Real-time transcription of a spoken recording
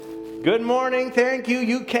Good morning, thank you.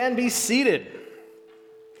 You can be seated.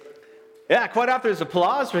 Yeah, quite often there's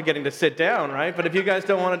applause for getting to sit down, right? But if you guys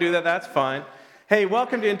don't want to do that, that's fine. Hey,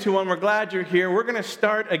 welcome to Into One. We're glad you're here. We're going to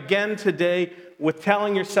start again today with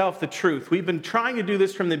telling yourself the truth. We've been trying to do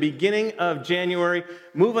this from the beginning of January,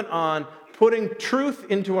 moving on, putting truth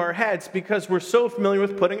into our heads because we're so familiar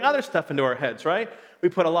with putting other stuff into our heads, right? We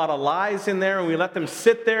put a lot of lies in there, and we let them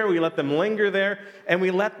sit there, we let them linger there, and we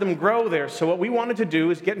let them grow there. So what we wanted to do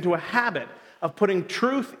is get into a habit of putting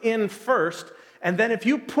truth in first, and then if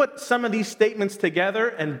you put some of these statements together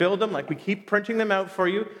and build them, like we keep printing them out for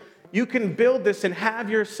you, you can build this and have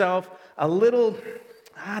yourself a little,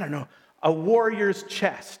 a warrior's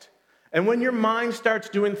chest. And when your mind starts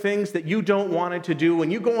doing things that you don't want it to do, when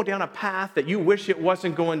you go down a path that you wish it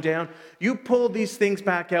wasn't going down, you pull these things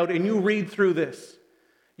back out and you read through this.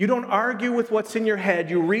 You don't argue with what's in your head.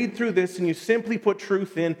 You read through this and you simply put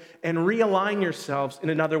truth in and realign yourselves in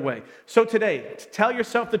another way. So today, tell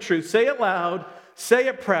yourself the truth. Say it loud. Say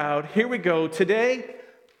it proud. Here we go. Today,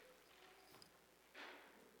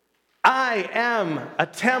 I am a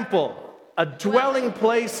temple, a dwelling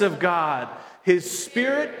place of God. His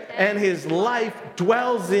Spirit and His life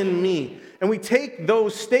dwells in me. And we take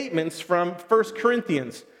those statements from 1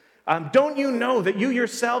 Corinthians. Don't you know that you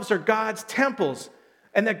yourselves are God's temples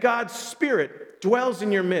and that God's Spirit dwells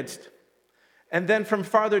in your midst? And then from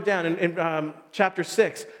farther down in chapter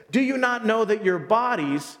 6, do you not know that your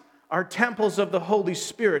bodies are temples of the Holy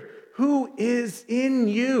Spirit, who is in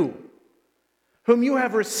you, whom you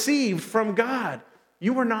have received from God?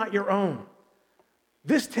 You are not your own.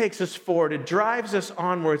 This takes us forward, it drives us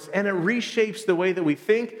onwards, and it reshapes the way that we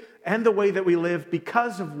think and the way that we live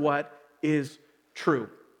because of what is true.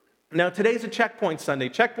 Now, today's a Checkpoint Sunday.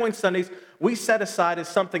 Checkpoint Sundays, we set aside as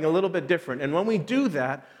something a little bit different. And when we do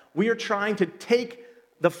that, we are trying to take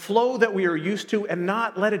the flow that we are used to and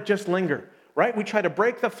not let it just linger, right? We try to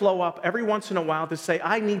break the flow up every once in a while to say,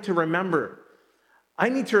 I need to remember. I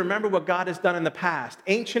need to remember what God has done in the past,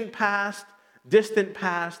 ancient past, distant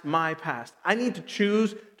past, my past. I need to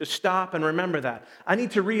choose to stop and remember that. I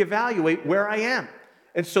need to reevaluate where I am.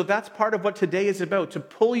 And so that's part of what today is about, to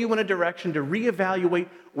pull you in a direction to reevaluate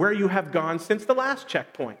where you have gone since the last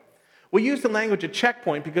checkpoint. We use the language of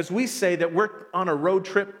checkpoint because we say that we're on a road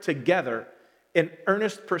trip together in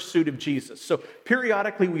earnest pursuit of Jesus. So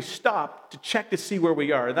periodically we stop to check to see where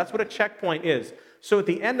we are. That's what a checkpoint is. So at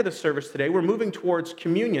the end of the service today, we're moving towards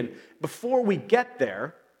communion. Before we get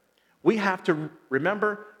there, we have to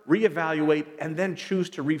remember, reevaluate, and then choose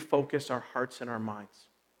to refocus our hearts and our minds.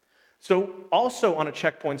 So also on a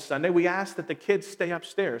Checkpoint Sunday, we ask that the kids stay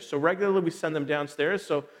upstairs. So regularly we send them downstairs.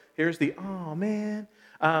 So here's the, oh man.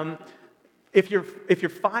 If you're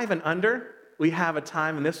 5 and under, we have a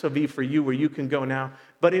time, and this will be for you where you can go now.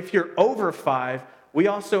 But if you're over 5, we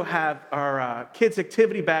also have our kids'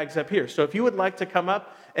 activity bags up here. So if you would like to come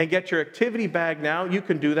up and get your activity bag now, you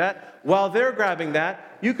can do that. While they're grabbing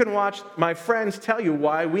that, you can watch my friends tell you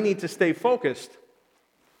why we need to stay focused.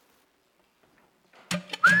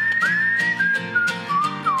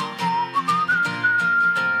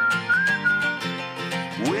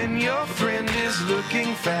 When your friend is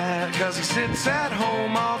looking fat, cause he sits at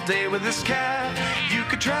home all day with his cat, you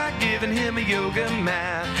could try giving him a yoga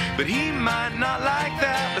mat, but he might not like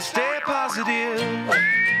that, but stay positive.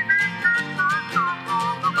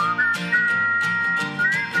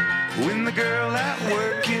 When the girl at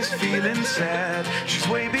work is feeling sad, she's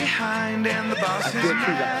way behind and the boss is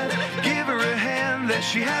mad, give her a hand that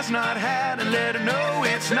she has not had and let her know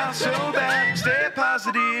it's not so bad. Stay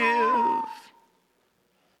positive.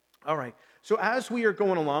 All right, so as we are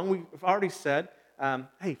going along, we've already said,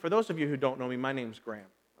 hey, for those of you who don't know me, my name's Graham,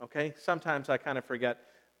 okay? Sometimes I kind of forget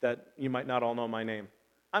that you might not all know my name.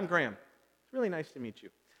 I'm Graham. It's really nice to meet you.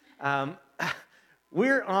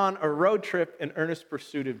 We're on a road trip in earnest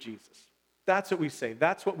pursuit of Jesus. That's what we say.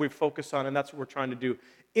 That's what we focus on, and that's what we're trying to do.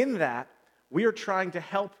 In that, we are trying to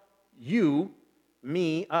help you,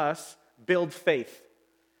 me, us, build faith.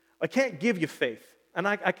 I can't give you faith, and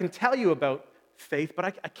I can tell you about faith, but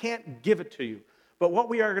I can't give it to you. But what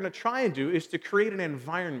we are going to try and do is to create an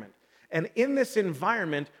environment. And in this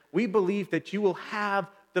environment, we believe that you will have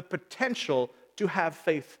the potential to have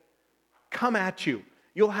faith come at you.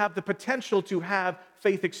 You'll have the potential to have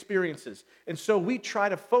faith experiences. And so we try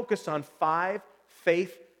to focus on 5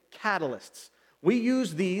 faith catalysts. We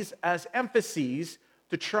use these as emphases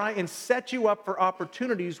to try and set you up for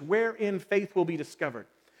opportunities wherein faith will be discovered.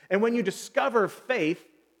 And when you discover faith,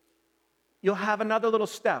 you'll have another little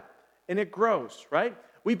step, and it grows, right?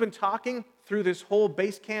 We've been talking through this whole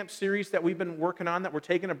base camp series that we've been working on that we're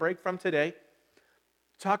taking a break from today.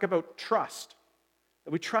 Talk about trust.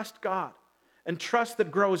 that we trust God. And trust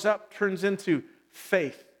that grows up turns into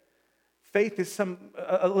faith. Faith is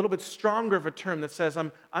a little bit stronger of a term that says,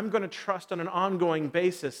 I'm going to trust on an ongoing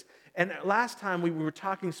basis. And last time we were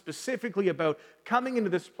talking specifically about coming into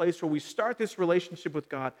this place where we start this relationship with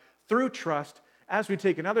God through trust. As we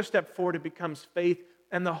take another step forward, it becomes faith.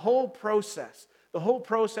 And the whole process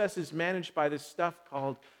is managed by this stuff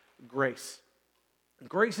called grace.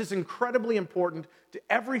 Grace is incredibly important to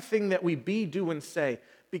everything that we be, do, and say,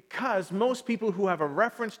 because most people who have a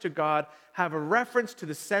reference to God have a reference to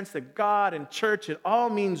the sense that God and church, it all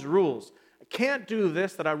means rules. I can't do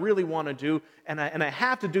this that I really want to do, and I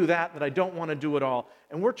have to do that I don't want to do at all.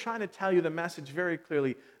 And we're trying to tell you the message very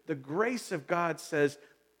clearly. The grace of God says,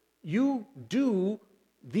 you do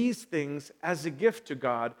these things as a gift to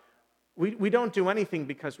God. We don't do anything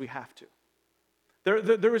because we have to.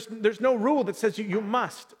 There's no rule that says you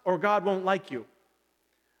must or God won't like you.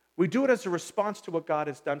 We do it as a response to what God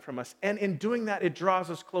has done from us. And in doing that, it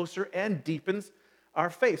draws us closer and deepens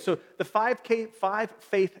our faith. So the five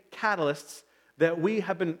faith catalysts that we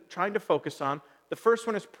have been trying to focus on, the first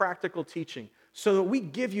one is practical teaching. So that we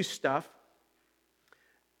give you stuff.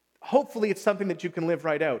 Hopefully it's something that you can live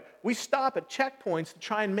right out. We stop at checkpoints to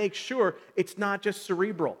try and make sure it's not just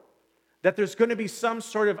cerebral. That there's going to be some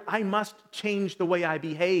sort of, I must change the way I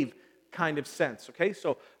behave kind of sense, okay?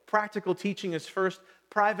 So practical teaching is first.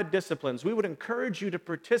 Private disciplines. We would encourage you to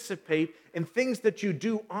participate in things that you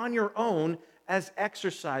do on your own as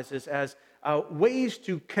exercises, as ways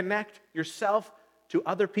to connect yourself to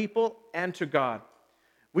other people and to God.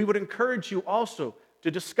 We would encourage you also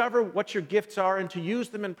to discover what your gifts are and to use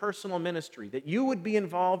them in personal ministry, that you would be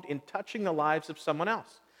involved in touching the lives of someone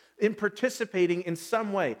else, in participating in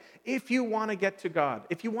some way. If you want to get to God,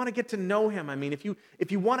 if you want to get to know Him,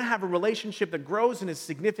 if you want to have a relationship that grows and is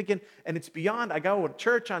significant and it's beyond, I go to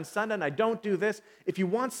church on Sunday and I don't do this. If you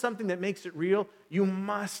want something that makes it real, you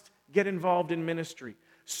must get involved in ministry.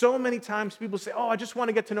 So many times people say, I just want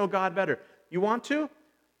to get to know God better. You want to?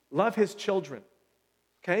 Love His children.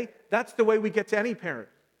 Okay? That's the way we get to any parent.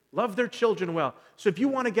 Love their children well. So if you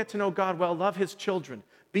want to get to know God well, love His children.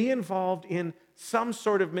 Be involved in some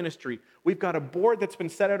sort of ministry. We've got a board that's been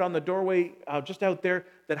set out on the doorway just out there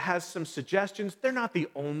that has some suggestions. They're not the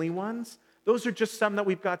only ones. Those are just some that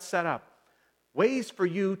we've got set up. Ways for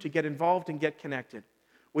you to get involved and get connected.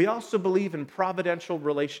 We also believe in providential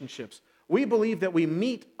relationships. We believe that we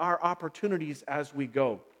meet our opportunities as we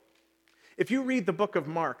go. If you read the book of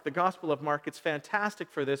Mark, the Gospel of Mark, it's fantastic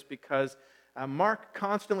for this because Mark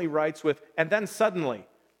constantly writes with, and then suddenly,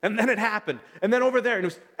 and then it happened, and then over there,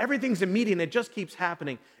 and everything's immediate, and it just keeps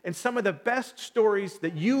happening. And some of the best stories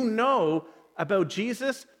that you know about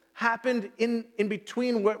Jesus happened in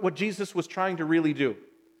between what Jesus was trying to really do.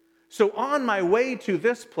 So on my way to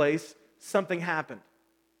this place, something happened.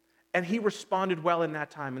 And He responded well in that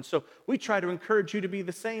time. And so we try to encourage you to be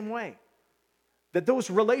the same way. That those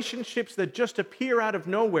relationships that just appear out of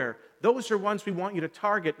nowhere, those are ones we want you to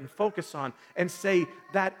target and focus on and say,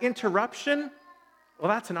 that interruption, well,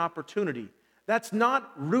 that's an opportunity. That's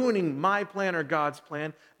not ruining my plan or God's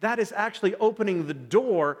plan. That is actually opening the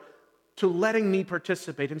door to letting me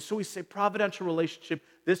participate. And so we say, providential relationship,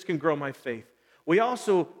 this can grow my faith. We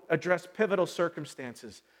also address pivotal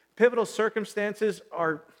circumstances. Pivotal circumstances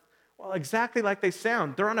are, well, exactly like they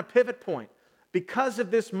sound. They're on a pivot point. Because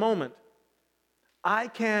of this moment, I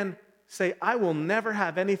can say, I will never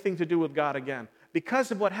have anything to do with God again.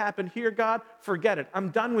 Because of what happened here, God, forget it. I'm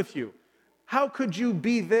done with you. How could you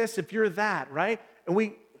be this if you're that, right?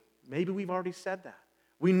 And maybe we've already said that.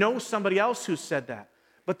 We know somebody else who said that.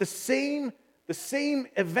 But the same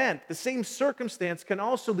event, the same circumstance can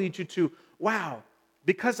also lead you to, wow,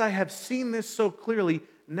 because I have seen this so clearly,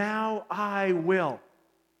 now I will.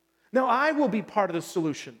 Now I will be part of the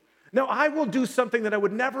solution. Now I will do something that I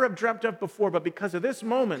would never have dreamt of before, but because of this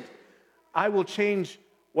moment, I will change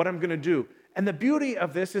what I'm going to do. And the beauty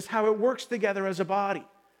of this is how it works together as a body.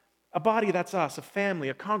 A body, that's us, a family,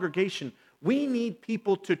 a congregation. We need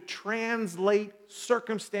people to translate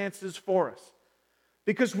circumstances for us.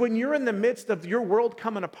 Because when you're in the midst of your world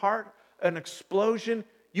coming apart, an explosion,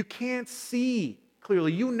 you can't see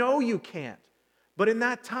clearly. You know you can't. But in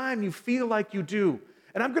that time, you feel like you do.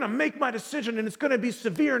 And I'm going to make my decision, and it's going to be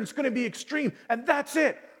severe, and it's going to be extreme, and that's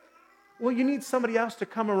it. Well, you need somebody else to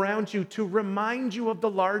come around you to remind you of the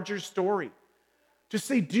larger story. To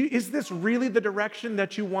say, is this really the direction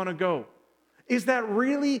that you want to go? Is that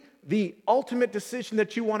really the ultimate decision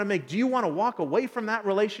that you want to make? Do you want to walk away from that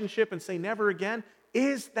relationship and say never again?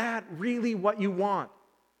 Is that really what you want?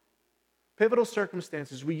 Pivotal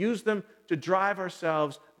circumstances, we use them to drive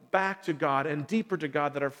ourselves back to God and deeper to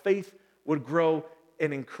God, that our faith would grow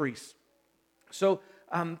and increase. So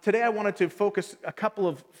today I wanted to focus a couple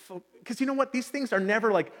of, because you know what? These things are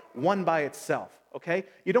never like one by itself, okay?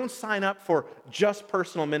 You don't sign up for just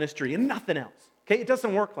personal ministry and nothing else, okay? It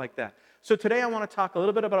doesn't work like that. So today I want to talk a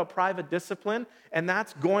little bit about a private discipline, and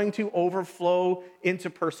that's going to overflow into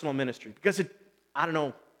personal ministry because it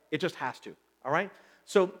just has to, all right?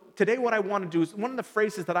 So today what I want to do is, one of the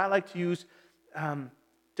phrases that I like to use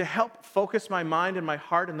to help focus my mind and my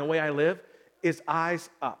heart and the way I live is eyes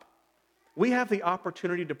up. We have the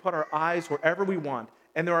opportunity to put our eyes wherever we want,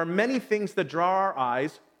 and there are many things that draw our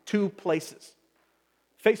eyes to places.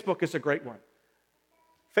 Facebook is a great one.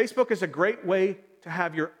 Facebook is a great way to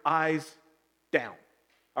have your eyes down,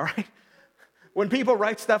 all right? When people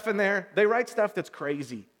write stuff in there, they write stuff that's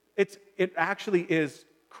crazy. It actually is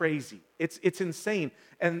crazy. It's insane,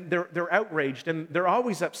 and they're outraged, and they're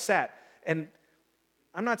always upset. And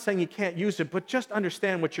I'm not saying you can't use it, but just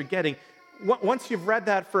understand what you're getting. Once you've read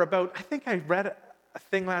that for about, I think I read a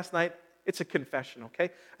thing last night. It's a confession, okay?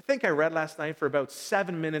 I think I read last night for about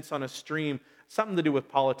 7 minutes on a stream, something to do with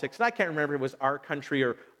politics. And I can't remember if it was our country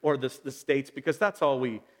or the States, because that's all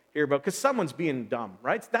we hear about. Because someone's being dumb,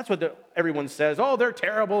 right? That's what everyone says. Oh, they're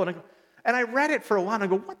terrible. And I read it for a while, and I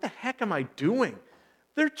go, what the heck am I doing?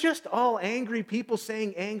 They're just all angry people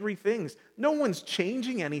saying angry things. No one's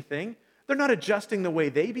changing anything. They're not adjusting the way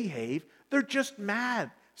they behave. They're just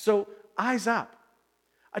mad. So eyes up.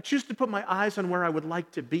 I choose to put my eyes on where I would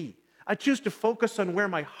like to be. I choose to focus on where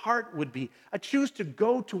my heart would be. I choose to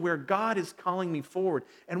go to where God is calling me forward.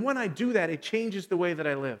 And when I do that, it changes the way that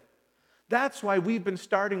I live. That's why we've been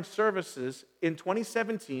starting services in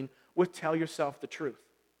 2017 with Tell Yourself the Truth.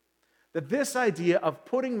 That this idea of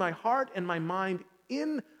putting my heart and my mind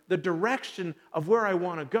in the direction of where I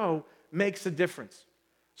want to go makes a difference.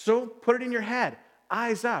 So put it in your head,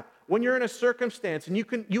 eyes up. When you're in a circumstance and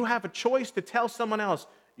you have a choice to tell someone else,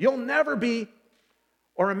 you'll never be,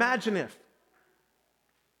 or imagine if.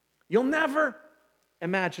 You'll never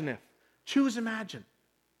imagine if. Choose imagine,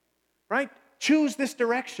 right? Choose this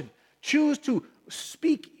direction. Choose to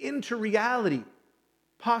speak into reality,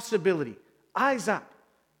 possibility, eyes up.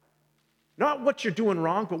 Not what you're doing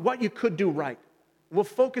wrong, but what you could do right. We'll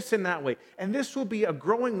focus in that way. And this will be a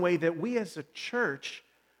growing way that we as a church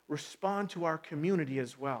respond to our community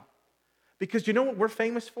as well. Because you know what we're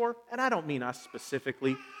famous for? And I don't mean us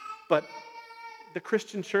specifically, but the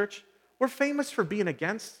Christian church, we're famous for being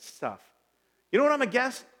against stuff. You know what I'm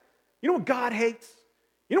against? You know what God hates?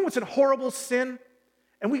 You know what's a horrible sin?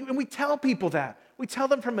 And we tell people that. We tell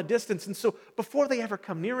them from a distance. And so before they ever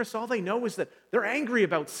come near us, all they know is that they're angry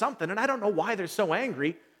about something. And I don't know why they're so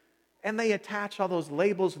angry. And they attach all those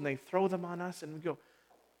labels and they throw them on us. And we go,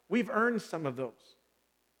 we've earned some of those.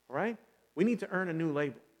 All right? We need to earn a new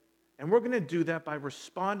label. And we're going to do that by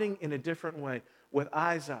responding in a different way with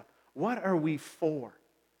eyes up. What are we for?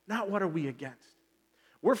 Not what are we against.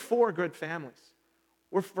 We're for good families.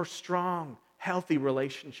 We're for strong, healthy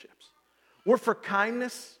relationships. We're for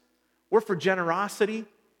kindness. We're for generosity.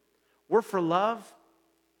 We're for love.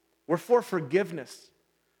 We're for forgiveness.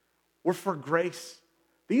 We're for grace.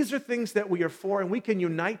 These are things that we are for and we can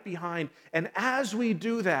unite behind. And as we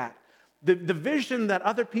do that, the vision that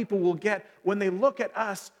other people will get when they look at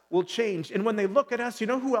us will change. And when they look at us, you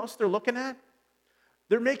know who else they're looking at?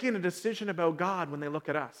 They're making a decision about God when they look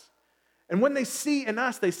at us. And when they see in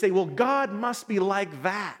us, they say, well, God must be like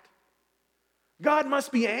that. God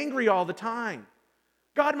must be angry all the time.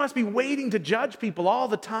 God must be waiting to judge people all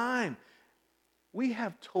the time. We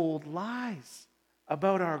have told lies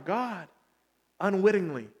about our God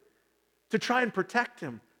unwittingly to try and protect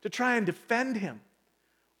him, to try and defend him.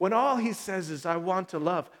 When all he says is, I want to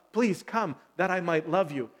love, please come that I might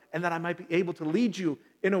love you and that I might be able to lead you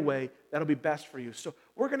in a way that'll be best for you. So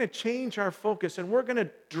we're going to change our focus and we're going to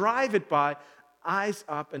drive it by eyes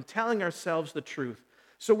up and telling ourselves the truth.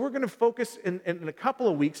 So we're going to focus in a couple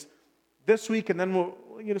of weeks, this week, and then we'll,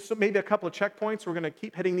 so maybe a couple of checkpoints. We're going to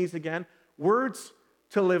keep hitting these again. Words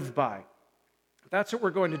to live by. That's what we're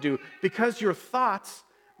going to do because your thoughts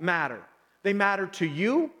matter. They matter to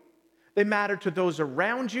you, they matter to those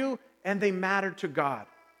around you, and they matter to God.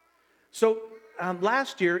 So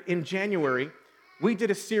last year in January, we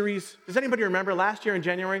did a series. Does anybody remember last year in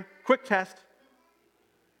January? Quick test.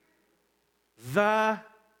 The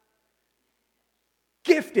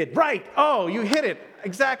Gifted, right. Oh, you hit it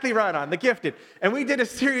exactly right on, the gifted. And we did a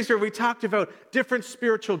series where we talked about different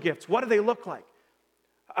spiritual gifts. What do they look like?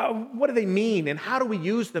 What do they mean? And how do we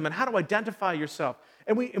use them? And how to identify yourself?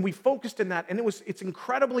 And we focused in that. And it's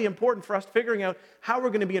incredibly important for us figuring out how we're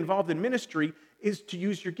going to be involved in ministry is to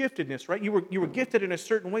use your giftedness, right? You were gifted in a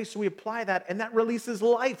certain way, so we apply that, and that releases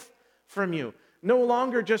life from you. No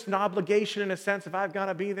longer just an obligation in a sense of I've got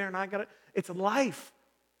to be there and it's a life.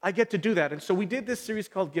 I get to do that. And so we did this series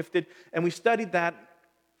called Gifted, and we studied that,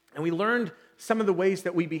 and we learned some of the ways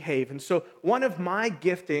that we behave. And so one of my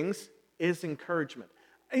giftings is encouragement.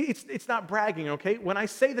 It's not bragging, okay? When I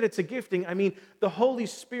say that it's a gifting, I mean the Holy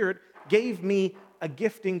Spirit gave me a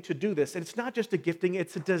gifting to do this. And it's not just a gifting,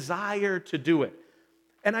 it's a desire to do it.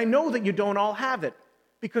 And I know that you don't all have it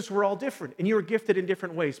because we're all different and you're gifted in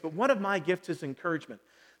different ways. But one of my gifts is encouragement.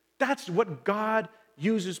 That's what God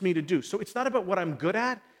uses me to do. So it's not about what I'm good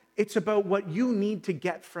at, it's about what you need to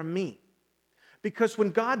get from me. Because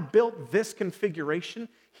when God built this configuration,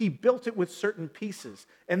 He built it with certain pieces.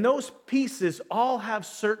 And those pieces all have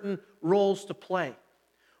certain roles to play.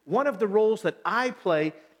 One of the roles that I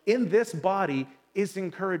play in this body is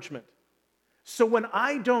encouragement. So when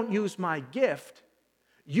I don't use my gift,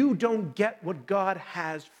 you don't get what God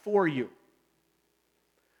has for you.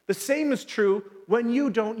 The same is true when you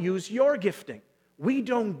don't use your gifting. We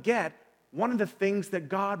don't get one of the things that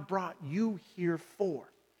God brought you here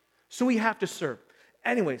for. So we have to serve.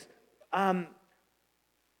 Anyways,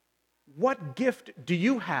 what gift do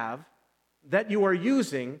you have that you are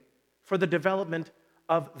using for the development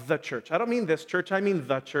of the church? I don't mean this church, I mean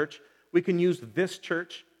the church. We can use this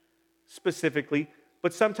church specifically,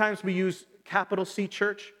 but sometimes we use capital C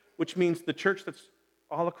church, which means the church that's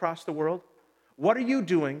all across the world. What are you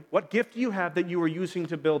doing? What gift do you have that you are using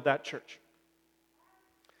to build that church?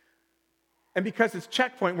 And because it's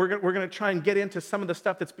Checkpoint, we're going to try and get into some of the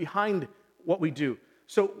stuff that's behind what we do.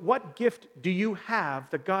 So what gift do you have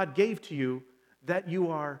that God gave to you that you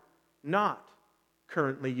are not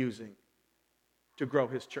currently using to grow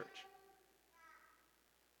His church?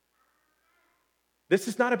 This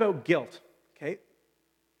is not about guilt, okay?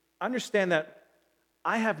 Understand that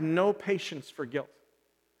I have no patience for guilt.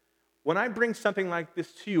 When I bring something like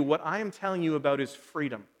this to you, what I am telling you about is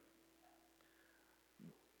freedom.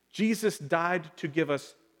 Jesus died to give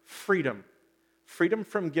us freedom. Freedom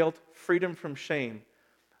from guilt, freedom from shame.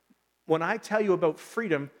 When I tell you about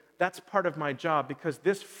freedom, that's part of my job because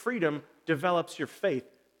this freedom develops your faith.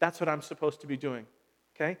 That's what I'm supposed to be doing,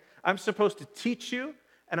 okay? I'm supposed to teach you,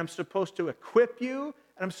 and I'm supposed to equip you,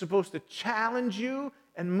 and I'm supposed to challenge you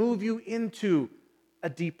and move you into a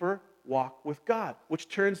deeper walk with God, which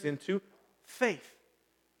turns into faith,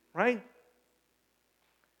 right?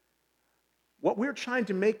 What we're trying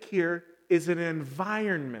to make here is an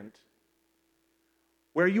environment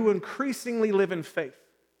where you increasingly live in faith,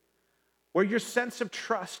 where your sense of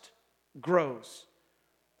trust grows,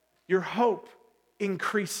 your hope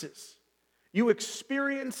increases, you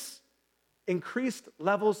experience increased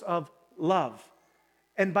levels of love.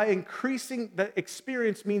 And by increasing the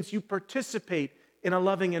experience means you participate in a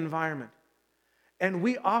loving environment. And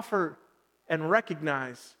we offer and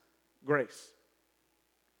recognize grace.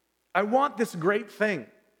 I want this great thing.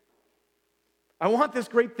 I want this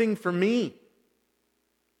great thing for me.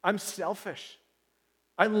 I'm selfish.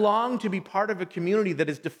 I long to be part of a community that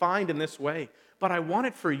is defined in this way, but I want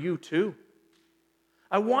it for you too.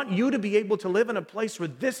 I want you to be able to live in a place where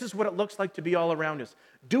this is what it looks like to be all around us.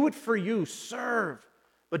 Do it for you, serve,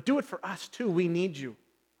 but do it for us too. We need you.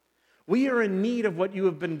 We are in need of what you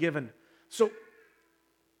have been given. So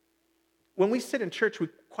when we sit in church, we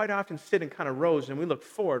quite often sit in kind of rows and we look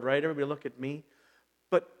forward, right? Everybody look at me.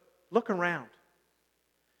 But look around.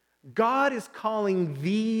 God is calling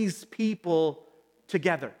these people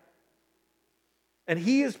together. And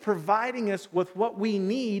He is providing us with what we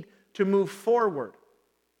need to move forward.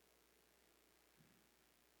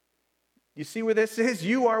 You see where this is?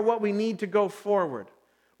 You are what we need to go forward.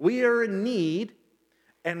 We are in need,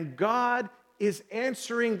 and God is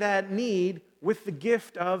answering that need with the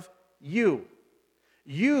gift of you.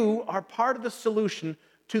 You are part of the solution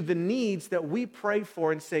to the needs that we pray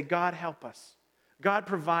for and say, God, help us. God,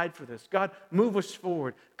 provide for this. God, move us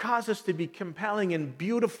forward. Cause us to be compelling and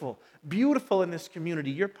beautiful. Beautiful in this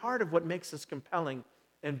community. You're part of what makes us compelling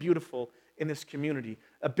and beautiful in this community.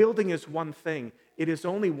 A building is one thing. It is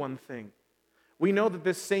only one thing. We know that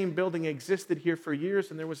this same building existed here for years,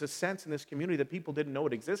 and there was a sense in this community that people didn't know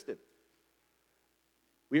it existed.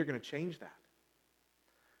 We are going to change that.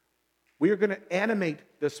 We are going to animate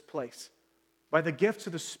this place by the gifts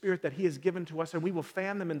of the Spirit that He has given to us, and we will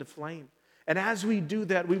fan them into flame. And as we do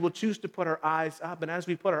that, we will choose to put our eyes up. And as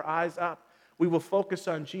we put our eyes up, we will focus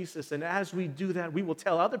on Jesus. And as we do that, we will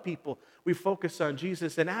tell other people we focus on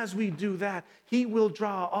Jesus. And as we do that, He will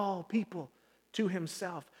draw all people to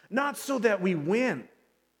Himself. Not so that we win,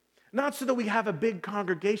 not so that we have a big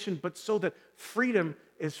congregation, but so that freedom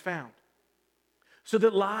is found. So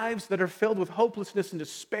that lives that are filled with hopelessness and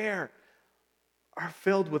despair are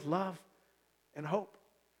filled with love and hope.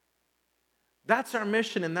 That's our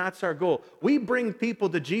mission and that's our goal. We bring people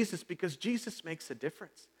to Jesus because Jesus makes a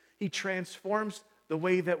difference. He transforms the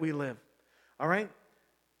way that we live. All right?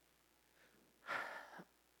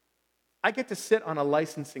 I get to sit on a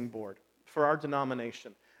licensing board for our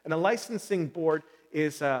denomination. And a licensing board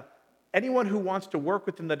is anyone who wants to work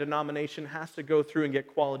within the denomination has to go through and get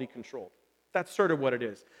quality control. That's sort of what it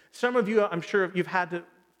is. Some of you, I'm sure, you've had to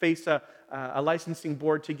face a licensing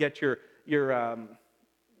board to get your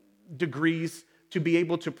degrees to be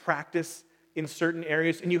able to practice in certain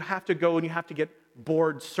areas, and you have to go and you have to get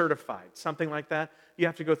board certified, something like that. You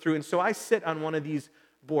have to go through. And so I sit on one of these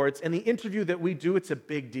boards, and the interview that we do, it's a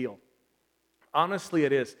big deal. Honestly,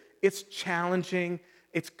 it is. It's challenging,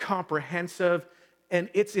 it's comprehensive, and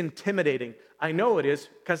it's intimidating. I know it is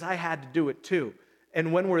because I had to do it too.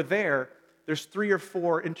 And when we're there, there's 3 or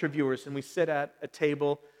 4 interviewers, and we sit at a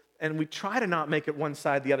table, and we try to not make it one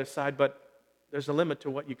side, the other side, but there's a limit to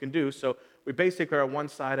what you can do. So we basically are on one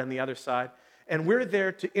side and the other side. And we're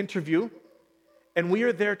there to interview, and we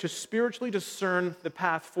are there to spiritually discern the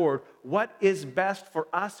path forward. What is best for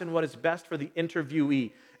us and what is best for the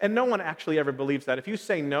interviewee. And no one actually ever believes that. If you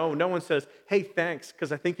say no, no one says, hey, thanks,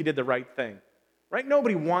 because I think you did the right thing. Right?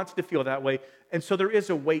 Nobody wants to feel that way. And so there is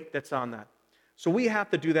a weight that's on that. So we have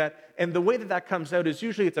to do that. And the way that that comes out is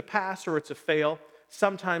usually it's a pass or it's a fail.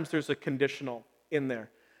 Sometimes there's a conditional in there.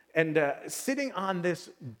 And sitting on this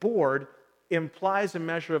board implies a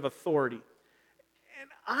measure of authority. And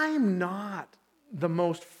I'm not the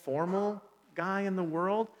most formal guy in the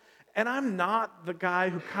world. And I'm not the guy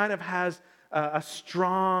who kind of has a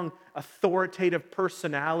strong, authoritative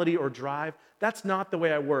personality or drive. That's not the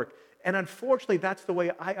way I work. And unfortunately, that's the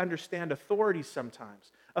way I understand authority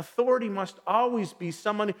sometimes. Authority must always be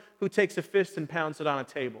someone who takes a fist and pounds it on a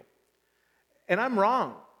table. And I'm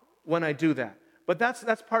wrong when I do that. But that's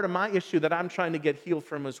part of my issue that I'm trying to get healed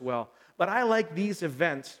from as well. But I like these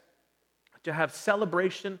events to have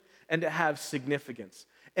celebration and to have significance.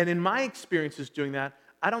 And in my experiences doing that,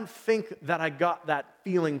 I don't think that I got that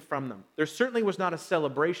feeling from them. There certainly was not a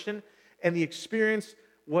celebration, and the experience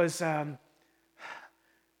was,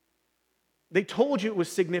 they told you it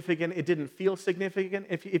was significant, it didn't feel significant,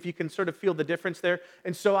 if you can sort of feel the difference there.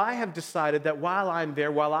 And so I have decided that while I'm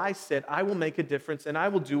there, while I sit, I will make a difference and I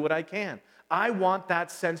will do what I can. I want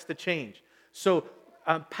that sense to change. So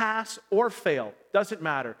pass or fail, doesn't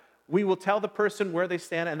matter. We will tell the person where they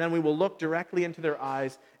stand, and then we will look directly into their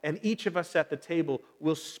eyes, and each of us at the table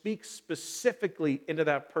will speak specifically into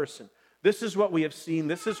that person. This is what we have seen.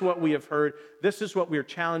 This is what we have heard. This is what we're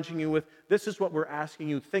challenging you with. This is what we're asking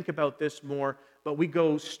you. Think about this more. But we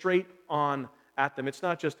go straight on at them. It's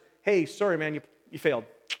not just, hey, sorry, man, you failed.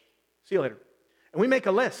 See you later. And we make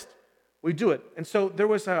a list. We do it. And so there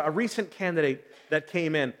was a recent candidate that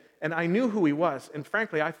came in, and I knew who he was. And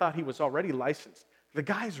frankly, I thought he was already licensed. The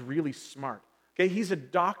guy's really smart. Okay, he's a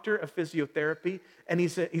doctor of physiotherapy, and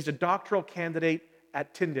he's a doctoral candidate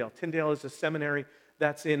at Tyndale. Tyndale is a seminary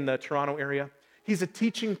that's in the Toronto area. He's a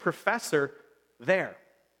teaching professor there.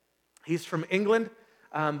 He's from England,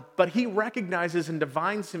 but he recognizes and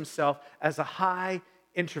defines himself as a high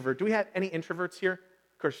introvert. Do we have any introverts here?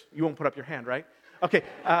 Of course, you won't put up your hand, right? Okay,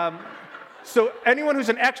 so anyone who's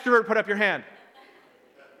an extrovert, put up your hand.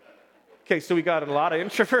 Okay, so we got a lot of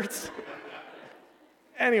introverts.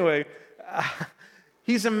 Anyway,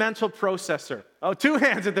 he's a mental processor. Oh, 2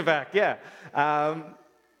 hands at the back, yeah.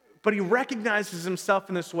 But he recognizes himself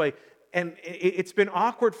in this way, and it's been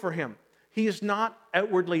awkward for him. He is not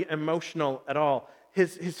outwardly emotional at all.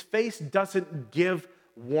 His face doesn't give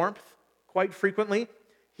warmth quite frequently.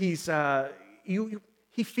 He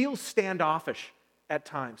feels standoffish at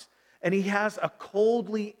times, and he has a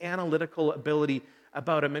coldly analytical ability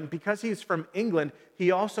about him. And because he's from England,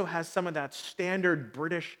 he also has some of that standard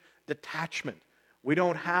British detachment. We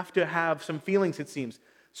don't have to have some feelings, it seems.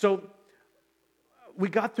 So we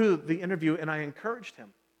got through the interview, and I encouraged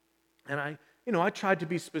him. And I tried to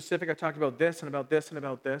be specific. I talked about this and about this and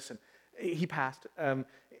about this, and he passed.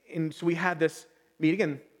 And so we had this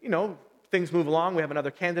meeting, and things move along. We have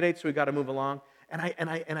another candidate, so we got to move along. And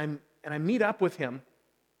I meet up with him.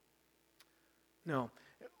 No.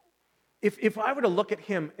 If I were to look at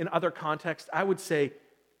him in other contexts, I would say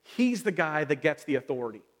he's the guy that gets the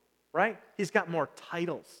authority, right? He's got more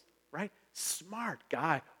titles, right? Smart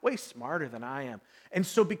guy, way smarter than I am. And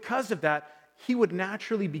so because of that, he would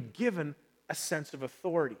naturally be given a sense of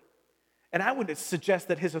authority. And I would suggest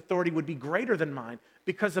that his authority would be greater than mine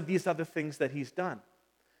because of these other things that he's done.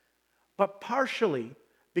 But partially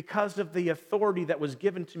because of the authority that was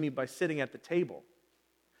given to me by sitting at the table.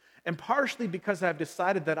 And partially because I've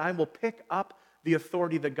decided that I will pick up the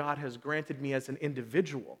authority that God has granted me as an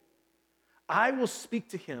individual, I will speak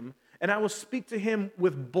to him, and I will speak to him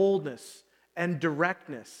with boldness and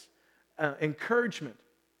directness, encouragement.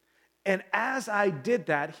 And as I did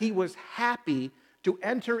that, he was happy to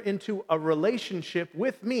enter into a relationship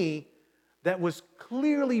with me that was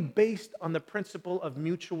clearly based on the principle of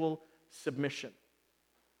mutual submission.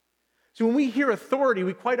 So when we hear authority,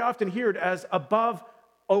 we quite often hear it as above,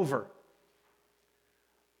 over.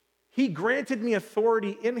 He granted me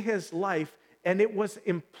authority in his life, and it was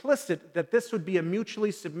implicit that this would be a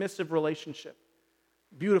mutually submissive relationship.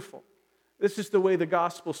 Beautiful. This is the way the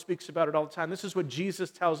gospel speaks about it all the time. This is what Jesus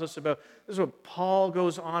tells us about. This is what Paul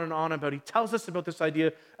goes on and on about. He tells us about this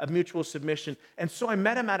idea of mutual submission. And so I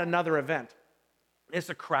met him at another event. It's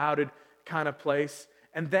a crowded kind of place.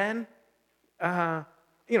 And then, I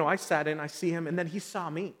sat in, I see him, and then he saw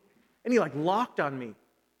me. And he locked on me.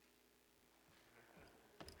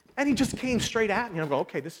 And he just came straight at me. I'm going,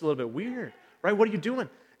 okay, this is a little bit weird, right? What are you doing?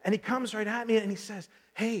 And he comes right at me and he says,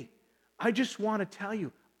 hey, I just want to tell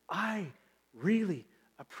you, I really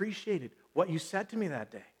appreciated what you said to me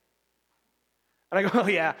that day. And I go, oh,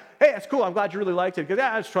 yeah. Hey, that's cool. I'm glad you really liked it. Because,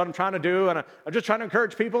 that's what I'm trying to do. And I'm just trying to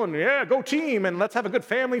encourage people. And, go team. And let's have a good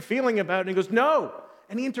family feeling about it. And he goes, no.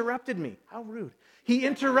 And he interrupted me. How rude. He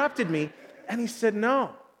interrupted me. And he said,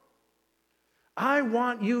 no. I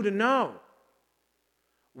want you to know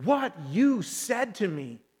what you said to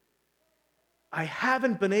me. I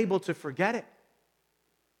haven't been able to forget it.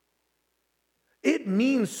 It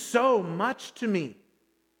means so much to me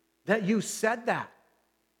that you said that.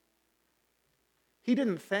 He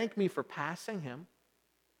didn't thank me for passing him.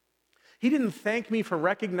 He didn't thank me for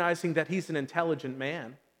recognizing that he's an intelligent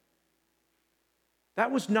man.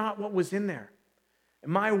 That was not what was in there.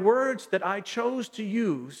 And my words that I chose to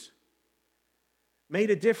use made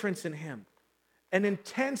a difference in him. An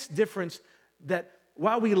intense difference that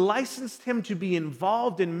while we licensed him to be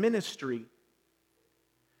involved in ministry,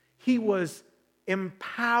 he was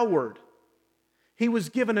empowered. He was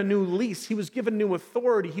given a new lease. He was given new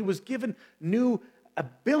authority. He was given new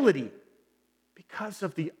ability because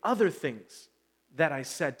of the other things that I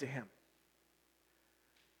said to him.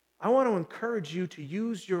 I want to encourage you to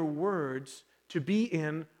use your words to be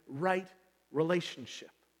in right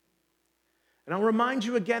relationship. And I'll remind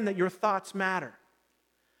you again that your thoughts matter.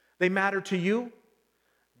 They matter to you.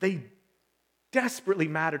 They desperately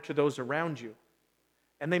matter to those around you.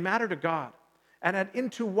 And they matter to God. And at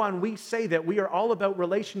Into One, we say that we are all about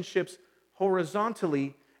relationships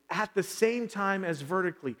horizontally at the same time as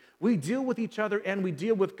vertically. We deal with each other and we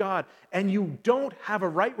deal with God. And you don't have a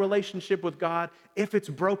right relationship with God if it's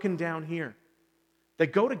broken down here. They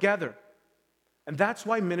go together. And that's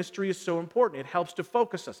why ministry is so important. It helps to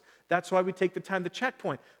focus us. That's why we take the time to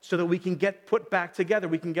checkpoint, so that we can get put back together.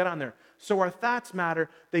 We can get on there. So our thoughts matter.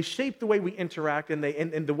 They shape the way we interact and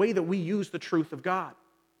the way that we use the truth of God.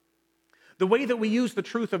 The way that we use the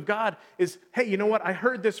truth of God is, hey, you know what? I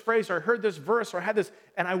heard this phrase, or I heard this verse, or I had this,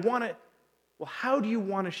 and I want to, well, how do you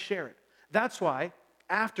want to share it? That's why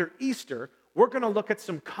after Easter, we're going to look at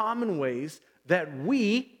some common ways that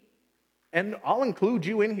we, and I'll include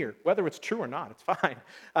you in here, whether it's true or not, it's fine,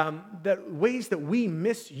 that ways that we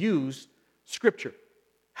misuse Scripture,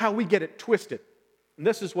 how we get it twisted. And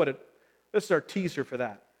this is our teaser for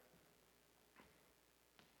that.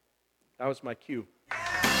 That was my cue.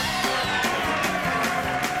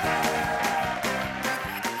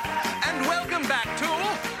 And welcome back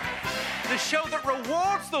to the show that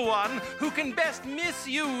rewards the one who can best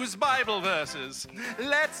misuse Bible verses.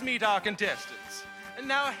 Let's meet our contestants.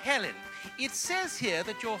 Now, Helen, it says here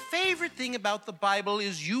that your favorite thing about the Bible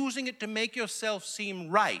is using it to make yourself seem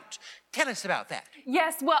right. Tell us about that.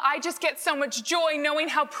 Yes, well, I just get so much joy knowing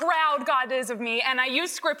how proud God is of me, and I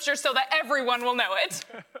use Scripture so that everyone will know it.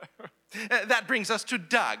 That brings us to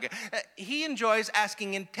Doug. He enjoys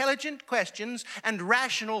asking intelligent questions and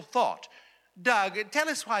rational thought. Doug, tell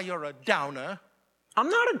us why you're a downer. I'm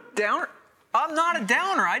not a downer.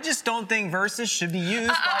 I just don't think verses should be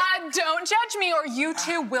used Don't judge me or you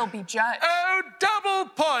too will be judged. Oh, double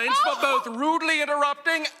points for both rudely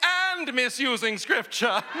interrupting and misusing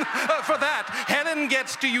Scripture. For that, Helen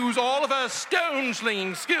gets to use all of her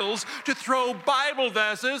stone-slinging skills to throw Bible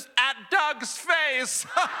verses at Doug's face.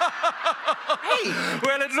 Hey,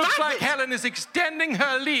 well, it looks like Helen is extending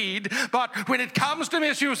her lead, but when it comes to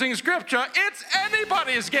misusing Scripture, it's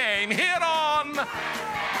anybody's game here on...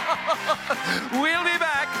 We'll be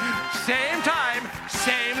back, same time,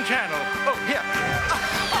 same channel. Oh, here.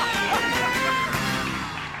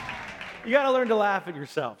 You got to learn to laugh at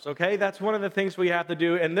yourselves, okay? That's one of the things we have to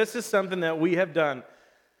do, and this is something that we have done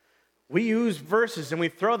We use verses and we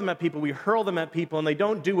throw them at people, we hurl them at people, and they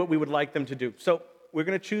don't do what we would like them to do. So we're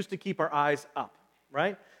going to choose to keep our eyes up,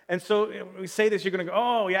 right? And so we say this, you're going to go,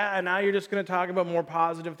 oh, yeah, and now you're just going to talk about more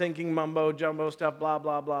positive thinking, mumbo, jumbo stuff, blah,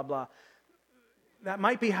 blah, blah, blah. That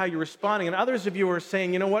might be how you're responding. And others of you are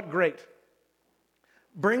saying, you know what, great.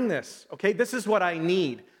 Bring this, okay? This is what I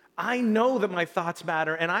need. I know that my thoughts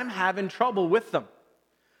matter, and I'm having trouble with them.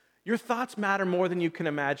 Your thoughts matter more than you can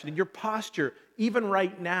imagine. And your posture, even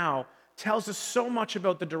right now, tells us so much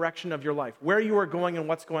about the direction of your life, where you are going and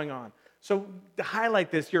what's going on. So to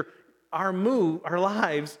highlight this, our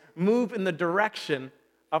lives move in the direction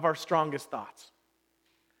of our strongest thoughts.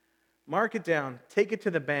 Mark it down. Take it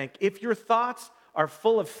to the bank. If your thoughts are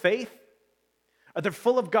full of faith, they're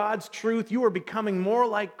full of God's truth, you are becoming more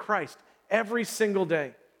like Christ every single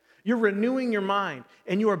day. You're renewing your mind,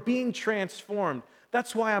 and you are being transformed.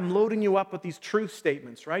 That's why I'm loading you up with these truth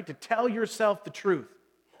statements, right? To tell yourself the truth.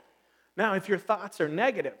 Now, if your thoughts are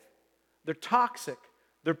negative, they're toxic,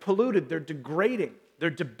 they're polluted, they're degrading, they're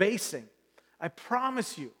debasing, I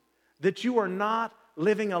promise you that you are not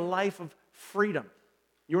living a life of freedom.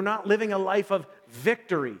 You're not living a life of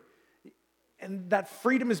victory. And that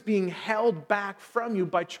freedom is being held back from you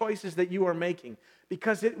by choices that you are making,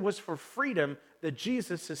 because it was for freedom that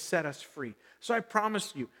Jesus has set us free. So I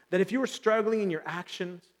promise you that if you are struggling in your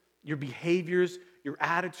actions, your behaviors, your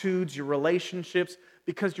attitudes, your relationships,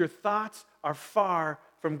 because your thoughts are far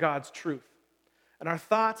from God's truth. And our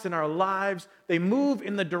thoughts and our lives, they move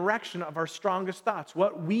in the direction of our strongest thoughts,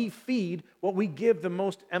 what we feed, what we give the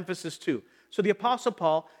most emphasis to. So the Apostle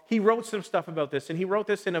Paul, he wrote some stuff about this, and he wrote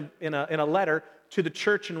this in a letter to the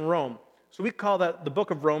church in Rome. So we call that the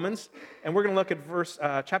book of Romans, and we're going to look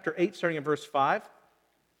at chapter 8, starting at verse 5.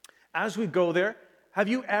 As we go there, have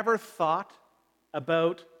you ever thought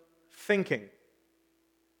about thinking?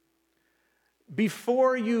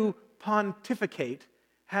 Before you pontificate,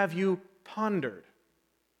 have you pondered?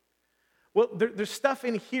 Well, there's stuff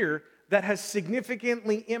in here that has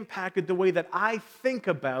significantly impacted the way that I think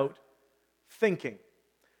about thinking.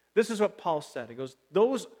 This is what Paul said. He goes,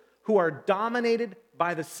 those who are dominated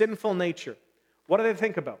by the sinful nature, what do they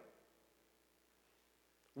think about?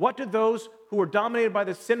 What do those who are dominated by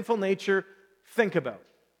the sinful nature think about?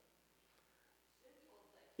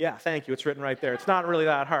 Yeah, thank you. It's written right there. It's not really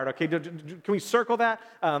that hard. Okay, can we circle that?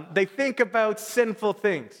 They think about sinful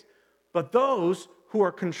things. But those who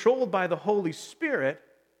are controlled by the Holy Spirit,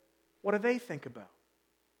 what do they think about?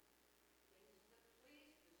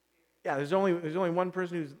 Yeah, there's only one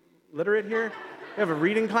person who's literate here. You have a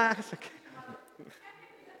reading class? Okay.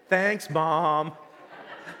 Thanks, Mom.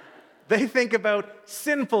 They think about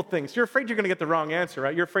sinful things. You're afraid you're going to get the wrong answer,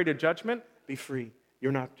 right? You're afraid of judgment? Be free.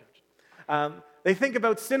 You're not judged. They think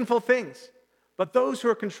about sinful things. But those who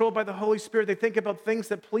are controlled by the Holy Spirit, they think about things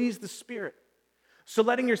that please the Spirit. So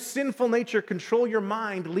letting your sinful nature control your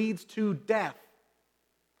mind leads to death.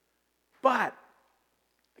 But,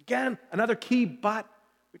 again, another key but.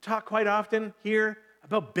 We talk quite often here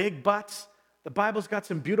about big butts. The Bible's got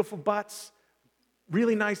some beautiful butts,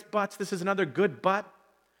 really nice butts. This is another good but.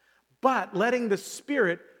 But letting the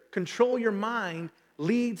Spirit control your mind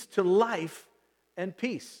leads to life and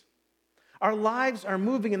peace. Our lives are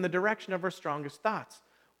moving in the direction of our strongest thoughts.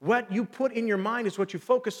 What you put in your mind is what you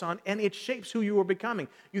focus on, and it shapes who you are becoming.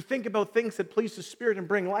 You think about things that please the Spirit and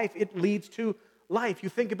bring life, it leads to life. You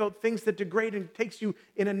think about things that degrade and takes you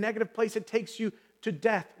in a negative place, it takes you to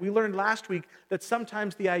death. We learned last week that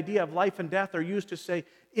sometimes the idea of life and death are used to say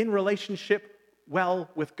in relationship well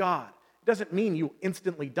with God. It doesn't mean you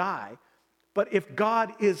instantly die, but if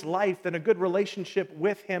God is life, then a good relationship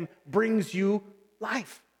with Him brings you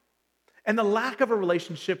life. And the lack of a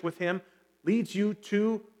relationship with Him leads you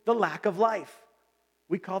to the lack of life.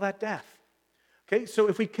 We call that death. Okay, so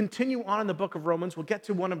if we continue on in the book of Romans, we'll get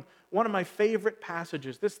to one of my favorite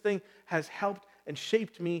passages. This thing has helped and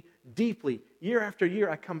shaped me deeply. Year after year,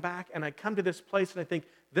 I come back and I come to this place and I think,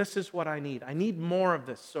 this is what I need. I need more of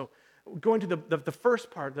this. So going to the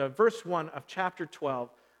first part, the verse 1 of chapter 12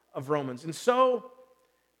 of Romans. And so,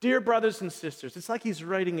 dear brothers and sisters, it's like he's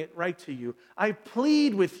writing it right to you. I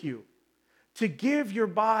plead with you to give your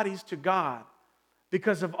bodies to God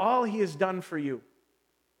because of all He has done for you.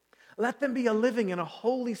 Let them be a living and a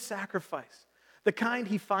holy sacrifice, the kind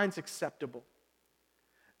He finds acceptable.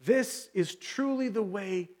 This is truly the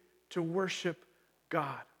way to worship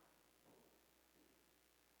God,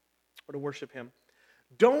 or to worship Him.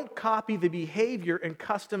 Don't copy the behavior and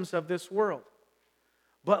customs of this world,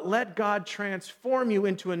 but let God transform you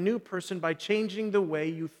into a new person by changing the way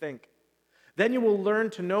you think. Then you will learn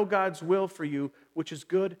to know God's will for you, which is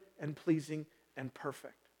good and pleasing and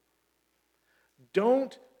perfect.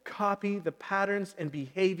 Don't copy the patterns and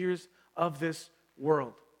behaviors of this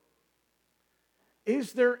world.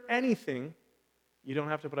 Is there anything, you don't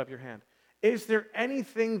have to put up your hand, is there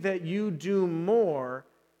anything that you do more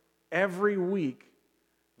every week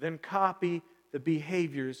than copy the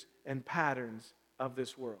behaviors and patterns of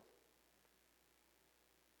this world?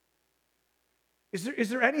 Is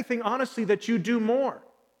there anything, honestly, that you do more?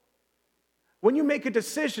 When you make a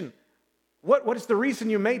decision, what is the reason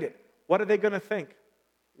you made it? What are they going to think?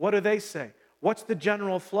 What do they say? What's the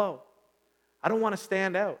general flow? I don't want to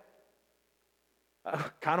stand out. I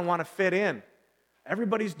kind of want to fit in.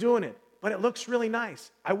 Everybody's doing it, but it looks really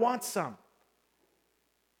nice. I want some.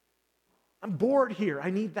 I'm bored here. I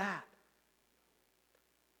need that.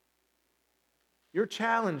 Your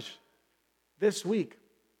challenge this week.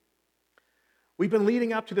 We've been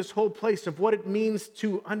leading up to this whole place of what it means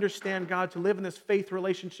to understand God, to live in this faith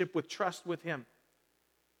relationship with trust with Him.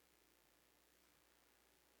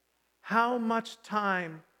 How much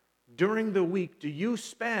time during the week do you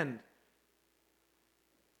spend?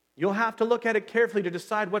 You'll have to look at it carefully to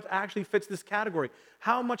decide what actually fits this category.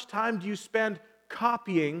 How much time do you spend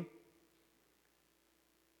copying,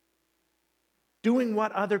 doing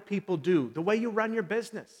what other people do, the way you run your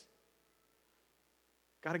business?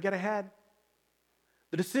 Got to get ahead.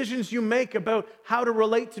 The decisions you make about how to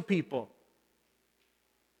relate to people.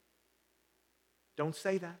 Don't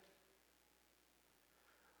say that.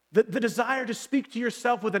 The desire to speak to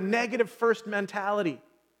yourself with a negative first mentality.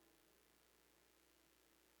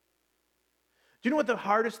 Do you know what the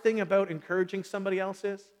hardest thing about encouraging somebody else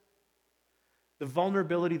is? The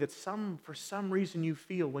vulnerability that for some reason you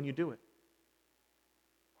feel when you do it.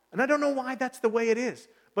 And I don't know why that's the way it is,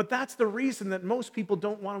 but that's the reason that most people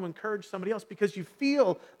don't want to encourage somebody else, because you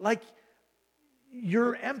feel like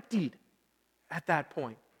you're emptied at that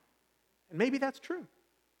point. And maybe that's true.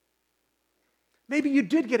 Maybe you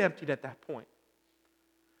did get emptied at that point.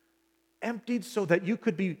 Emptied so that you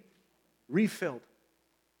could be refilled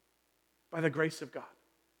by the grace of God.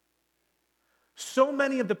 So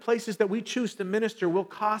many of the places that we choose to minister will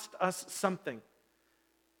cost us something.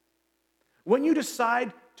 When you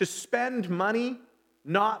decide to spend money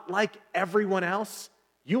not like everyone else,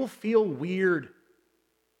 you'll feel weird.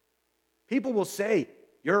 People will say,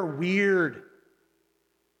 "You're weird.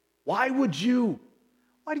 Why would you?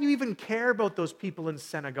 Why do you even care about those people in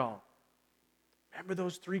Senegal?" Remember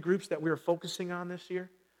those three groups that we were focusing on this year?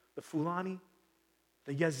 The Fulani,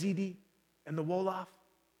 the Yazidi, and the Wolof.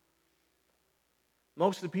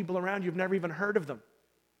 Most of the people around you have never even heard of them.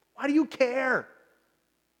 Why do you care?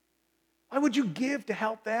 Why would you give to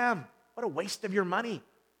help them? What a waste of your money.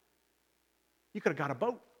 You could have got a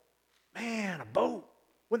boat. Man, a boat.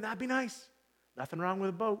 Wouldn't that be nice? Nothing wrong with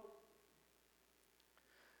a boat.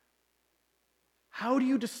 How do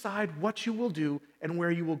you decide what you will do and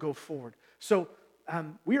where you will go forward? So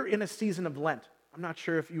we're in a season of Lent. I'm not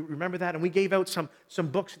sure if you remember that. And we gave out some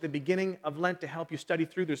books at the beginning of Lent to help you study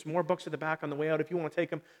through. There's more books at the back on the way out. If you want to take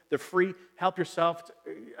them, they're free. Help yourself.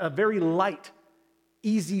 A very light,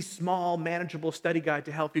 easy, small, manageable study guide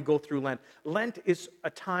to help you go through Lent. Lent is a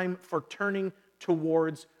time for turning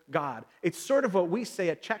towards God. It's sort of what we say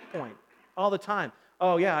at Checkpoint all the time.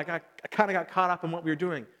 Oh yeah, I kind of got caught up in what we were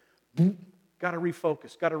doing. Got to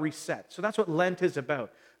refocus, got to reset. So that's what Lent is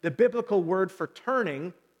about. The biblical word for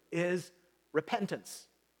turning is repentance.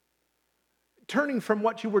 Turning from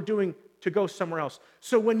what you were doing to go somewhere else.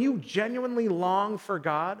 So when you genuinely long for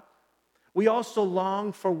God, we also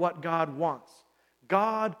long for what God wants.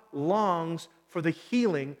 God longs for the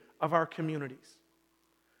healing of our communities,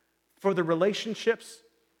 for the relationships,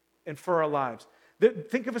 and for our lives.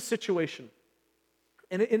 Think of a situation,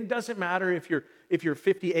 and it doesn't matter if you're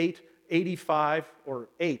 58, 85, or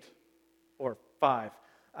 8, or 5.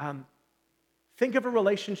 Think of a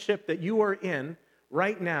relationship that you are in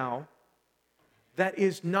right now that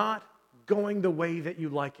is not going the way that you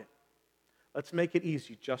like it. Let's make it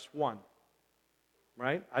easy, just one,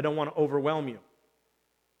 right? I don't want to overwhelm you.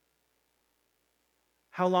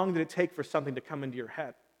 How long did it take for something to come into your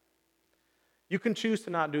head? You can choose to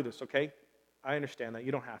not do this, okay? I understand that.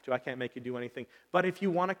 You don't have to. I can't make you do anything. But if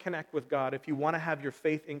you want to connect with God, if you want to have your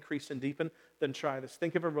faith increase and deepen, then try this.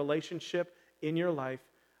 Think of a relationship in your life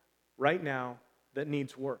right now that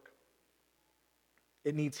needs work.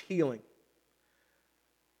 It needs healing.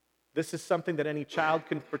 This is something that any child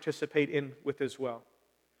can participate in with as well.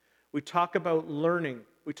 We talk about learning.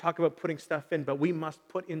 We talk about putting stuff in, but we must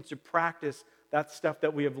put into practice that stuff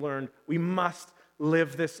that we have learned. We must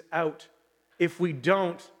live this out. If we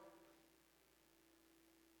don't,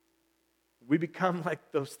 we become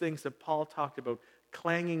like those things that Paul talked about,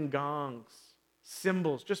 clanging gongs,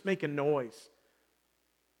 cymbals, just making noise.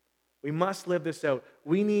 We must live this out.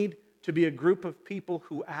 We need to be a group of people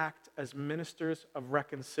who act as ministers of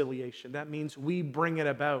reconciliation. That means we bring it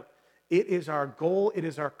about. It is our goal, it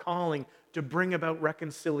is our calling to bring about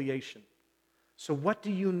reconciliation. So what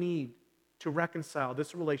do you need to reconcile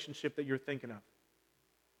this relationship that you're thinking of?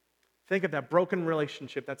 Think of that broken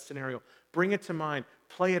relationship, that scenario. Bring it to mind.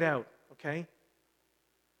 Play it out, okay?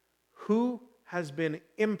 Who has been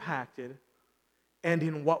impacted and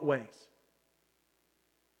in what ways?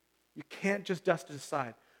 You can't just dust it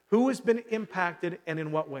aside. Who has been impacted and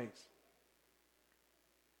in what ways?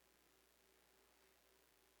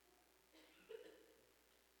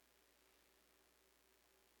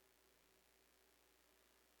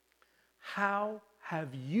 How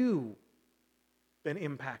have you been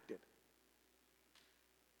impacted?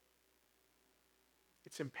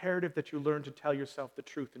 It's imperative that you learn to tell yourself the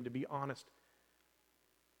truth and to be honest,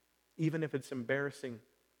 even if it's embarrassing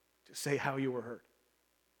to say how you were hurt.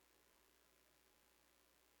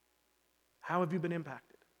 How have you been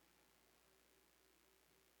impacted?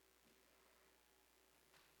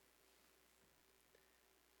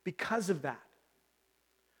 Because of that,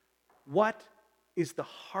 what is the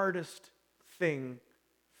hardest thing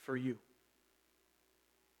for you?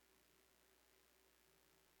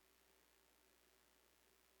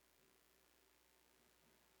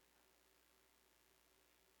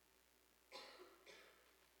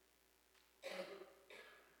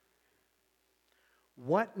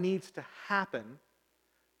 What needs to happen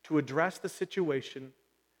to address the situation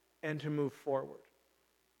and to move forward?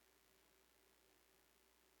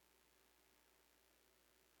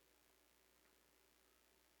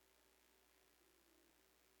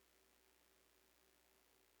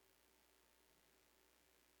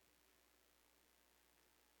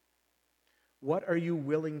 What are you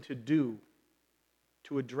willing to do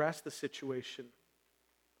to address the situation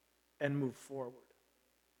and move forward?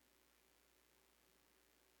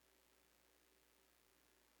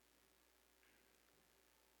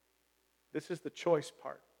 This is the choice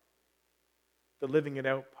part, the living it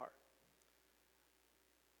out part.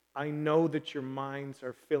 I know that your minds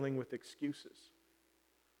are filling with excuses,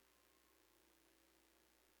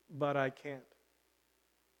 but I can't.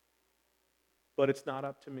 But it's not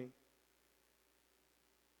up to me.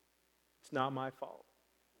 It's not my fault.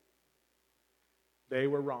 They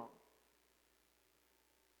were wrong.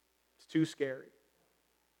 It's too scary.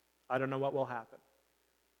 I don't know what will happen.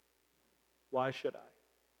 Why should I?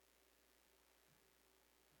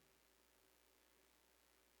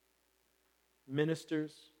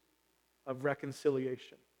 Ministers of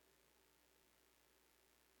reconciliation.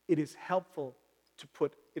 It is helpful to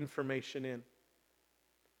put information in.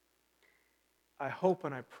 I hope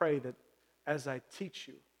and I pray that as I teach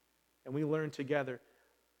you and we learn together,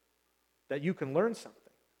 that you can learn something.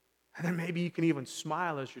 And then maybe you can even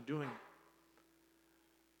smile as you're doing it.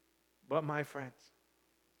 But my friends,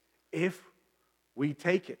 if we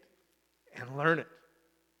take it and learn it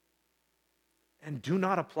and do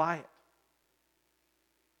not apply it,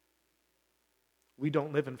 we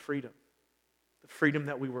don't live in freedom. The freedom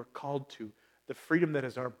that we were called to, the freedom that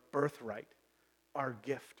is our birthright, our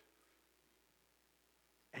gift.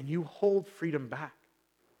 And you hold freedom back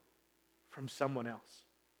from someone else.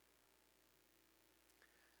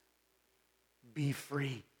 Be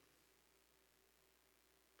free.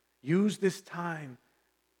 Use this time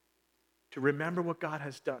to remember what God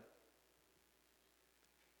has done.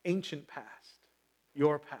 Ancient past,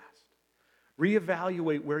 your past.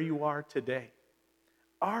 Reevaluate where you are today.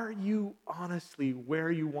 Are you honestly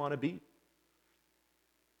where you want to be?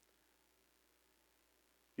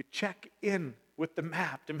 You check in with the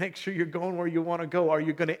map to make sure you're going where you want to go. Are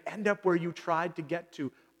you going to end up where you tried to get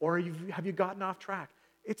to? Or have you gotten off track?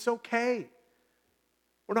 It's okay.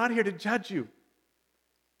 We're not here to judge you.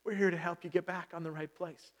 We're here to help you get back on the right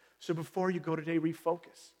place. So before you go today,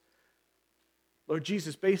 refocus. Lord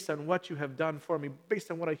Jesus, based on what you have done for me,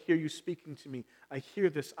 based on what I hear you speaking to me, I hear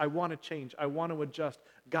this. I want to change. I want to adjust.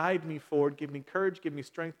 Guide me forward. Give me courage. Give me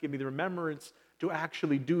strength. Give me the remembrance to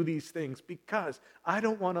actually do these things, because I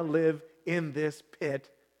don't want to live in this pit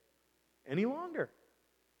any longer.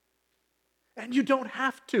 And you don't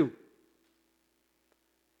have to.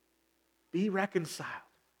 Be reconciled.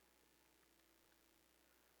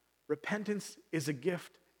 Repentance is a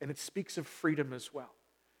gift, and it speaks of freedom as well.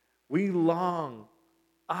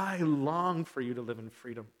 I long for you to live in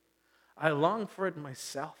freedom. I long for it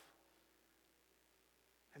myself.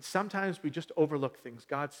 And sometimes we just overlook things.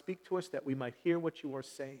 God, speak to us that we might hear what you are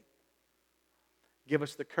saying. Give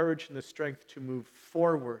us the courage and the strength to move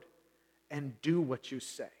forward and do what you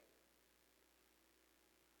say.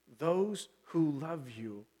 Those who love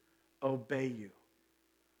you obey you.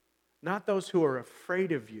 Not those who are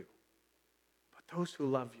afraid of you, but those who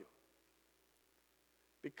love you.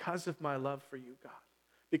 Because of my love for you, God.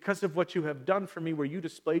 Because of what you have done for me, where you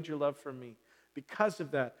displayed your love for me. Because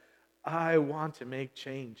of that, I want to make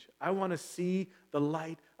change. I want to see the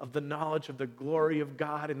light of the knowledge of the glory of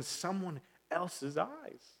God in someone else's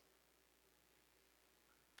eyes.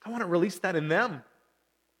 I want to release that in them.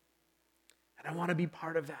 And I want to be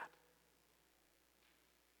part of that.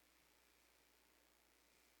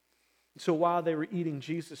 So while they were eating,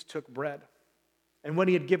 Jesus took bread. And when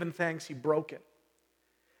he had given thanks, he broke it.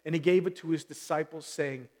 And he gave it to his disciples,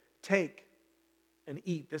 saying, "Take and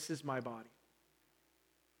eat. This is my body."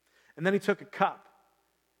 And then he took a cup.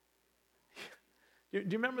 Do you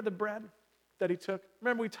remember the bread that he took?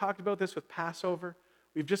 Remember we talked about this with Passover?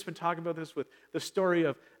 We've just been talking about this with the story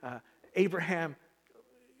of Abraham.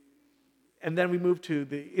 And then we moved to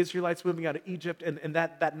the Israelites moving out of Egypt. And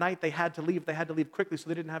that night they had to leave. They had to leave quickly, so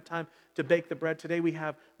they didn't have time to bake the bread. Today we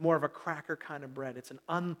have more of a cracker kind of bread. It's an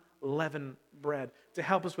unleavened bread to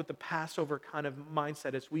help us with the Passover kind of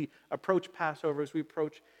mindset as we approach Passover, as we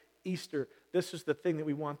approach Easter. This is the thing that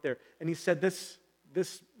we want there. And he said, this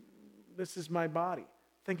is my body.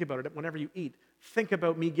 Think about it whenever you eat. Think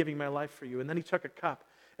about me giving my life for you. And then he took a cup.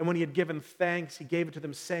 And when he had given thanks, he gave it to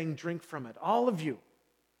them, saying, "Drink from it, all of you.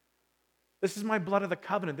 This is my blood of the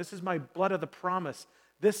covenant. This is my blood of the promise.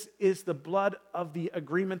 This is the blood of the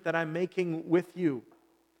agreement that I'm making with you."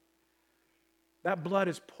 That blood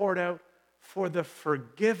is poured out for the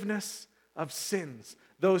forgiveness of sins.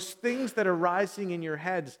 Those things that are rising in your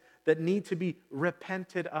heads that need to be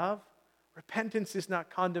repented of. Repentance is not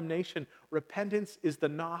condemnation. Repentance is the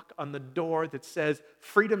knock on the door that says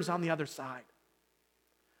freedom's on the other side.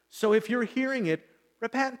 So if you're hearing it,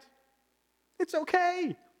 repent. It's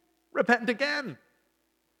okay. Repent again.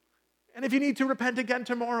 And if you need to repent again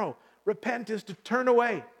tomorrow, repent is to turn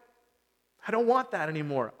away. I don't want that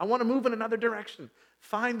anymore. I want to move in another direction.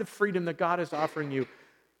 Find the freedom that God is offering you.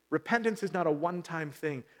 Repentance is not a one-time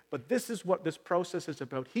thing, but this is what this process is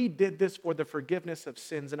about. He did this for the forgiveness of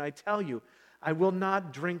sins. And I tell you, I will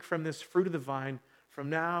not drink from this fruit of the vine from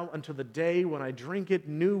now until the day when I drink it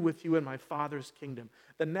new with you in my Father's kingdom.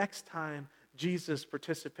 The next time Jesus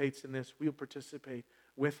participates in this, we'll participate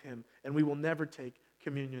with him, and we will never take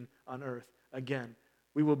communion on earth again.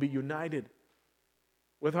 We will be united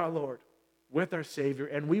with our Lord, with our Savior,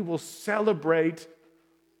 and we will celebrate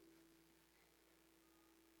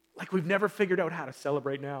like we've never figured out how to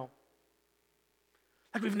celebrate now.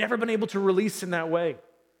 Like we've never been able to release in that way.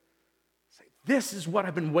 Say, this is what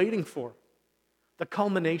I've been waiting for. The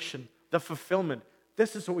culmination, the fulfillment.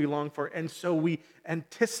 This is what we long for, and so we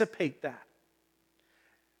anticipate that.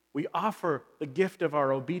 We offer the gift of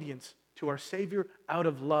our obedience to our Savior out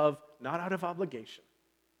of love, not out of obligation.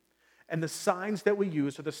 And the signs that we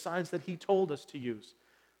use are the signs that he told us to use.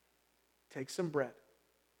 Take some bread.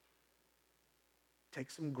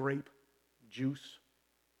 Take some grape juice,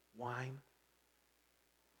 wine.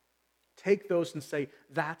 Take those and say,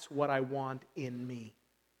 that's what I want in me.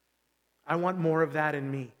 I want more of that in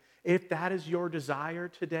me. If that is your desire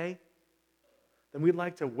today, then we'd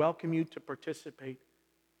like to welcome you to participate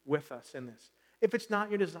with us in this. If it's not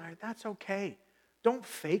your desire, that's okay. Don't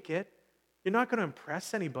fake it. You're not going to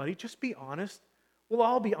impress anybody. Just be honest. We'll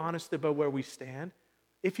all be honest about where we stand.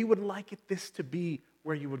 If you would like this to be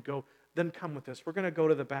where you would go, then come with us. We're going to go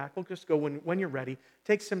to the back. We'll just go when you're ready.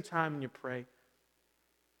 Take some time and you pray.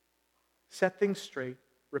 Set things straight.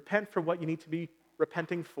 Repent for what you need to be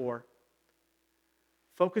repenting for.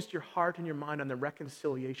 Focus your heart and your mind on the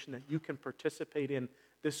reconciliation that you can participate in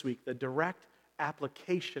this week, the direct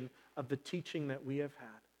application of the teaching that we have had.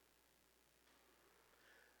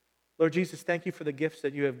 Lord Jesus, thank you for the gifts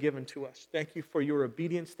that you have given to us. Thank you for your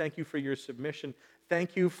obedience. Thank you for your submission.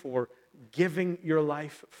 Thank you for giving your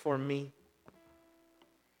life for me.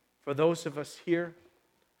 For those of us here,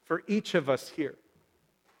 for each of us here,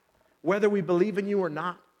 whether we believe in you or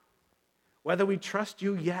not, whether we trust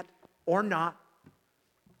you yet or not,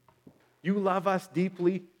 you love us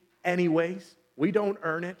deeply anyways. We don't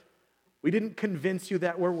earn it. We didn't convince you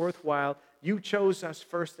that we're worthwhile. You chose us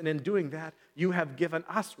first, and in doing that, you have given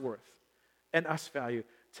us worth and us value.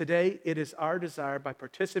 Today, it is our desire, by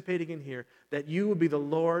participating in here, that you will be the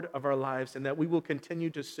Lord of our lives and that we will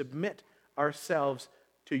continue to submit ourselves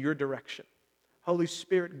to your direction. Holy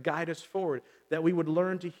Spirit, guide us forward, that we would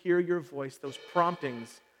learn to hear your voice, those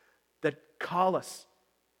promptings that call us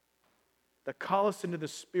into the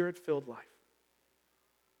Spirit-filled life.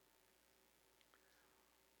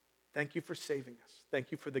 Thank you for saving us.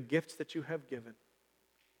 Thank you for the gifts that you have given.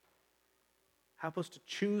 Help us to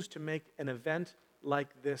choose to make an event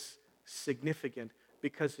like this significant,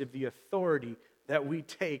 because of the authority that we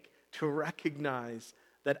take to recognize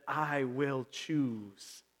that I will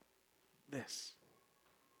choose this.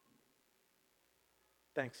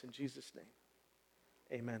 Thanks in Jesus' name.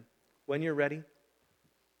 Amen. When you're ready,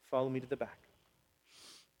 follow me to the back.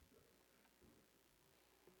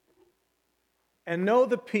 And know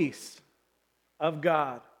the peace of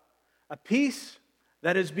God, a peace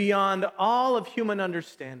that is beyond all of human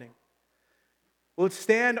understanding. Will it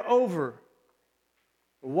stand over,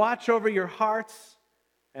 watch over your hearts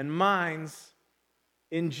and minds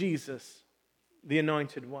in Jesus, the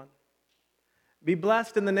Anointed One. Be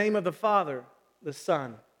blessed in the name of the Father, the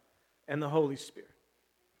Son, and the Holy Spirit.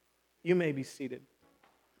 You may be seated.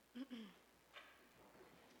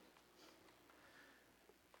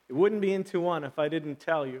 It wouldn't be into one if I didn't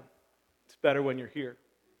tell you it's better when you're here.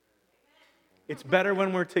 It's better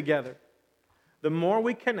when we're together. The more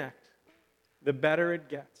we connect, the better it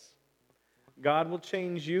gets. God will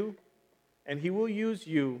change you, and He will use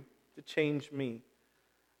you to change me.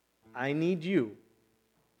 I need you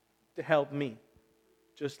to help me,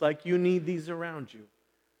 just like you need these around you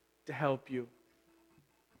to help you.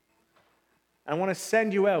 I want to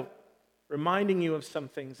send you out, reminding you of some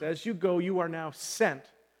things. As you go, you are now sent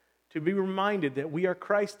to be reminded that we are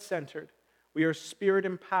Christ-centered, we are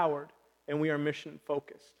Spirit-empowered, and we are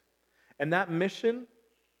mission-focused. And that mission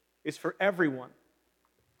is for everyone,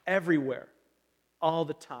 everywhere, all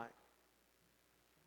the time.